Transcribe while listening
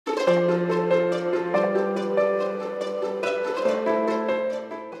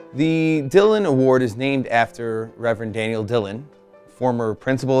The Dillon Award is named after Reverend Daniel Dillon, former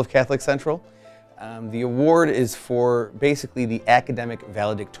principal of Catholic Central. The award is for basically the academic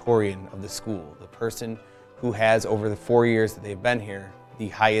valedictorian of the school, the person who has, over the 4 years that they've been here, the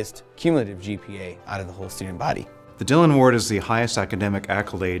highest cumulative GPA out of the whole student body. The Dillon Award is the highest academic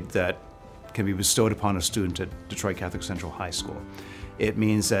accolade that can be bestowed upon a student at Detroit Catholic Central High School. It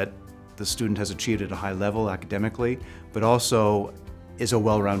means that the student has achieved at a high level academically, but also is a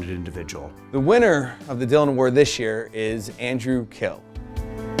well-rounded individual. The winner of the Dillon Award this year is Andrew Kil.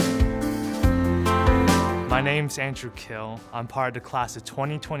 My name's Andrew Kil. I'm part of the class of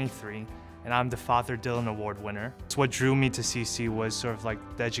 2023, and I'm the Father Dillon Award winner. So what drew me to CC was sort of like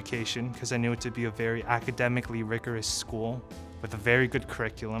the education, because I knew it to be a very academically rigorous school with a very good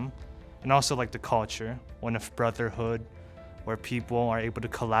curriculum, and also like the culture, one of brotherhood, where people are able to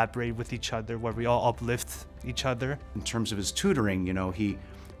collaborate with each other, where we all uplift each other. In terms of his tutoring, you know, he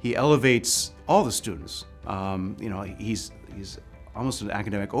elevates all the students. You know, he's almost an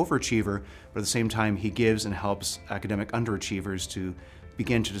academic overachiever, but at the same time he gives and helps academic underachievers to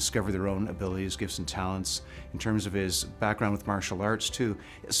begin to discover their own abilities, gifts, and talents. In terms of his background with martial arts too.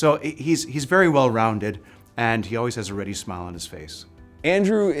 So he's very well-rounded, and he always has a ready smile on his face.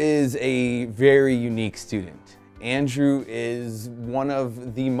 Andrew is a very unique student. Andrew is one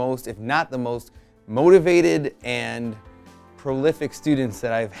of the most, if not the most, motivated and prolific students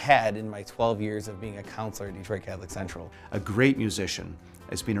that I've had in my 12 years of being a counselor at Detroit Catholic Central. A great musician.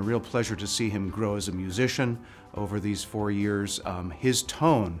 It's been a real pleasure to see him grow as a musician over these 4 years. His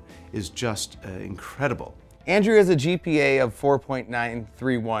tone is just incredible. Andrew has a GPA of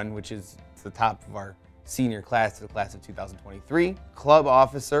 4.931, which is the top of our senior class, the class of 2023. Club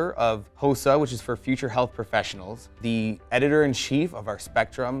officer of HOSA, which is for Future Health Professionals. The editor-in-chief of our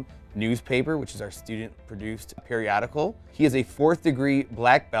Spectrum newspaper, which is our student-produced periodical. He is a 4th degree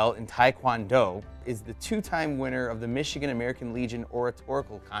black belt in Taekwondo, is the 2-time winner of the Michigan American Legion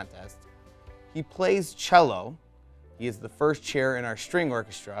Oratorical Contest. He plays cello. He is the first chair in our string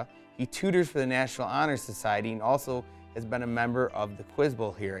orchestra. He tutors for the National Honor Society and also has been a member of the Quiz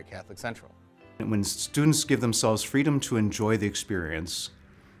Bowl here at Catholic Central. When students give themselves freedom to enjoy the experience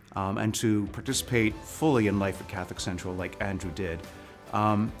and to participate fully in life at Catholic Central like Andrew did,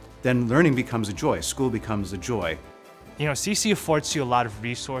 then learning becomes a joy, school becomes a joy. You know, CC affords you a lot of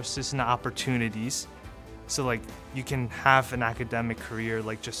resources and opportunities. So like you can have an academic career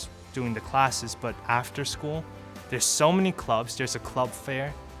like just doing the classes, but after school, there's so many clubs. There's a club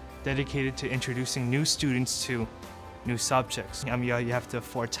fair dedicated to introducing new students to new subjects. I mean, you have to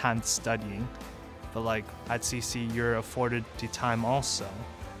afford time to studying, but like at CC, you're afforded the time also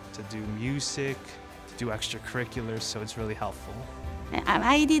to do music, to do extracurriculars, so it's really helpful.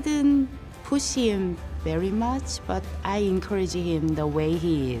 I didn't push him very much, but I encourage him the way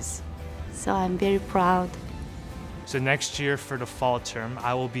he is. So I'm very proud. So next year for the fall term,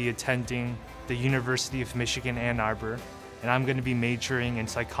 I will be attending the University of Michigan, Ann Arbor, and I'm going to be majoring in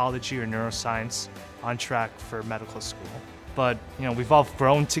psychology or neuroscience, on track for medical school. But you know, we've all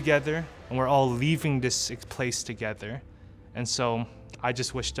grown together and we're all leaving this place together. And so I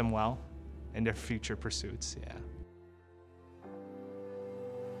just wish them well in their future pursuits, yeah.